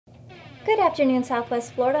Good afternoon,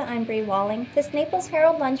 Southwest Florida. I'm Bri Walling. This Naples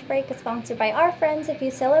Herald Lunch Break is sponsored by our friends at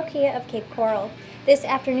Fusillo Kia of Cape Coral. This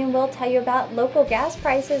afternoon, we'll tell you about local gas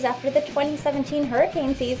prices after the 2017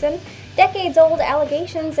 hurricane season, decades-old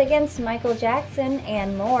allegations against Michael Jackson,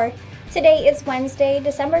 and more. Today is Wednesday,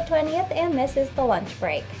 December 20th, and this is the Lunch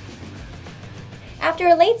Break. After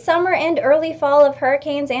a late summer and early fall of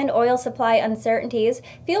hurricanes and oil supply uncertainties,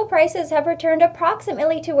 fuel prices have returned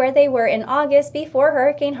approximately to where they were in August before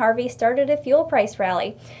Hurricane Harvey started a fuel price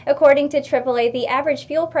rally. According to AAA, the average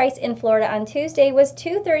fuel price in Florida on Tuesday was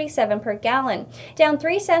 $2.37 per gallon, down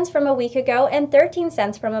 3 cents from a week ago and 13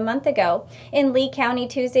 cents from a month ago. In Lee County,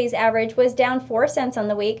 Tuesday's average was down 4 cents on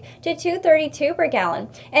the week to $2.32 per gallon,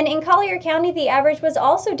 and in Collier County, the average was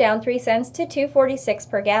also down 3 cents to $2.46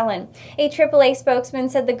 per gallon. A AAA spokesman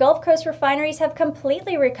said the Gulf Coast refineries have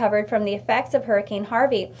completely recovered from the effects of Hurricane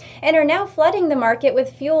Harvey and are now flooding the market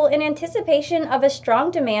with fuel in anticipation of a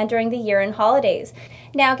strong demand during the year-end holidays.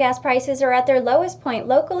 Now gas prices are at their lowest point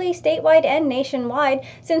locally, statewide, and nationwide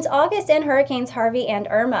since August and Hurricanes Harvey and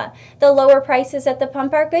Irma. The lower prices at the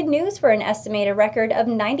pump are good news for an estimated record of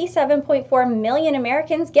 97.4 million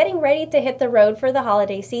Americans getting ready to hit the road for the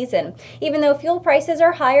holiday season, even though fuel prices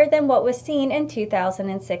are higher than what was seen in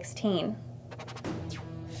 2016.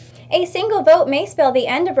 A single vote may spell the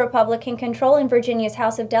end of Republican control in Virginia's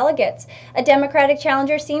House of Delegates. A Democratic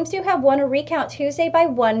challenger seems to have won a recount Tuesday by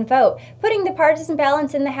 1 vote, putting the partisan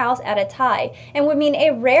balance in the House at a tie, and would mean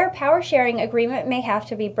a rare power-sharing agreement may have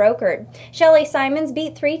to be brokered. Shelley Simons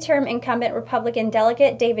beat 3-term incumbent Republican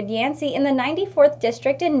delegate David Yancey in the 94th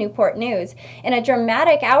District in Newport News, in a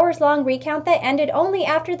dramatic hours-long recount that ended only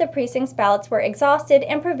after the precinct's ballots were exhausted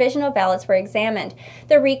and provisional ballots were examined.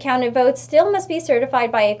 The recounted votes still must be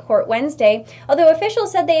certified by a court Wednesday, although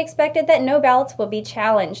officials said they expected that no ballots will be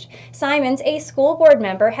challenged. Simons, a school board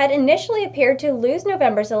member, had initially appeared to lose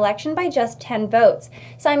November's election by just 10 votes.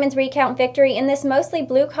 Simons' recount victory in this mostly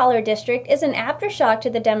blue-collar district is an aftershock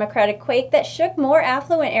to the Democratic quake that shook more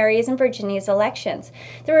affluent areas in Virginia's elections.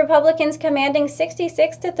 The Republicans' commanding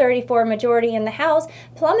 66-34 majority in the House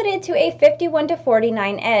plummeted to a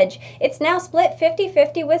 51-49 edge. It's now split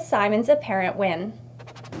 50-50 with Simons' apparent win.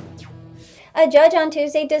 A judge on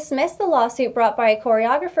Tuesday dismissed the lawsuit brought by a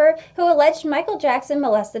choreographer who alleged Michael Jackson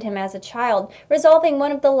molested him as a child, resolving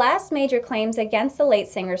one of the last major claims against the late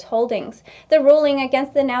singer's holdings. The ruling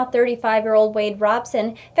against the now 35-year-old Wade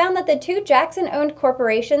Robson found that the 2 Jackson-owned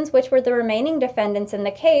corporations, which were the remaining defendants in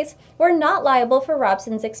the case, were not liable for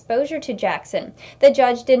Robson's exposure to Jackson. The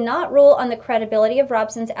judge did not rule on the credibility of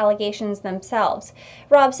Robson's allegations themselves.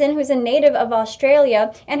 Robson, who's a native of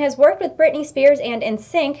Australia and has worked with Britney Spears and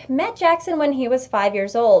NSYNC, met Jackson when he was 5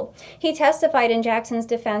 years old. He testified in Jackson's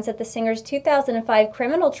defense at the singer's 2005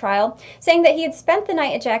 criminal trial, saying that he had spent the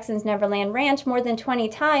night at Jackson's Neverland Ranch more than 20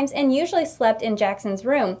 times and usually slept in Jackson's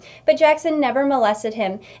room, but Jackson never molested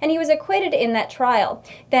him, and he was acquitted in that trial.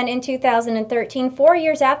 Then in 2013, 4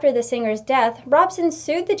 years after the singer's death, Robson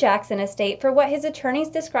sued the Jackson estate for what his attorneys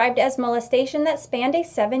described as molestation that spanned a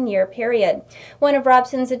 7-year period. One of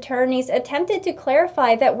Robson's attorneys attempted to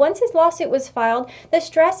clarify that once his lawsuit was filed, the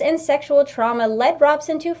stress and sexual trauma led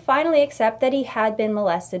Robson to finally accept that he had been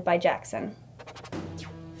molested by Jackson.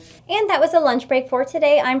 And that was a lunch break for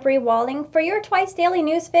today. I'm Bri Walling. For your twice daily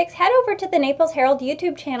news fix, head over to the Naples Herald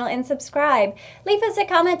YouTube channel and subscribe. Leave us a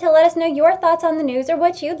comment to let us know your thoughts on the news or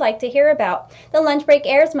what you'd like to hear about. The lunch break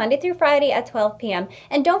airs Monday through Friday at 12 p.m.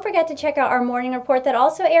 And don't forget to check out our morning report that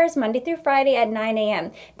also airs Monday through Friday at 9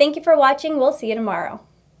 a.m. Thank you for watching. We'll see you tomorrow.